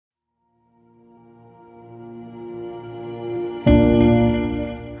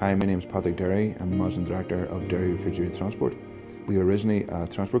Hi, my name is Derry. I'm the Managing Director of Derry Refrigerated Transport. We were originally a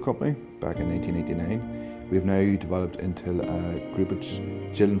transport company back in 1989. We have now developed into a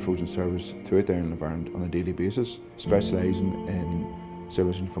groupage chilled and frozen service throughout the island of Ireland on a daily basis, specialising in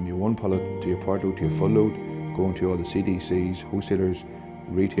servicing from your one pallet to your part load to your full load, going to all the CDCs, wholesalers,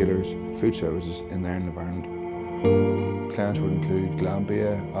 retailers, food services in the island of Ireland. Clients would include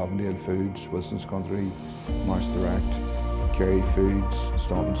Glanbia, Avondale Foods, Wilson's Country, Mars Direct, Kerry Foods,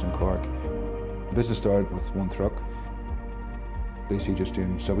 Staunton's in Cork. The business started with one truck, basically just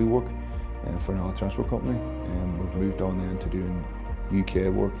doing subby work for another transport company. We've moved on then to doing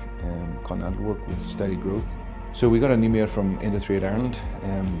UK work, continental work with steady growth. So we got an email from InterTradeIreland,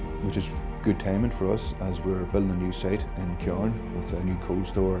 which is good timing for us as we're building a new site in Cairn with a new cold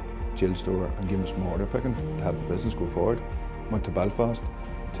store, chilled store, and giving us more order picking to help the business go forward. Went to Belfast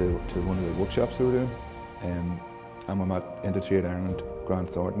to one of the workshops they were doing. And we met InterTradeIreland, Grant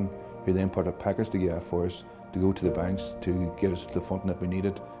Thornton, who then put a package together for us to go to the banks to get us the funding that we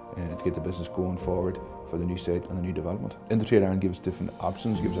needed to get the business going forward for the new site and the new development. InterTradeIreland gives different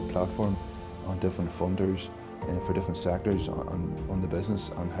options, gives a platform on different funders for different sectors on the business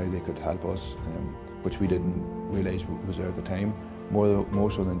and how they could help us, which we didn't realise was there at the time, more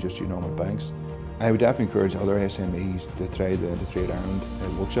so than just your normal banks. I would definitely encourage other SMEs to try the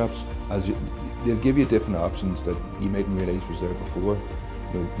InterTradeIreland workshops, as they'll give you different options that you mightn't realise was there before.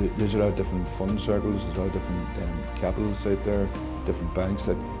 There's a lot of different fund circles, there's a lot of different capitals out there, different banks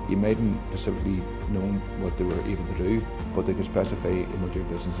that you mightn't specifically know what they were able to do, but they can specify in what your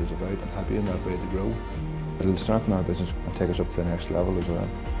business is about and help you in that way to grow. It'll strengthen our business and take us up to the next level as well.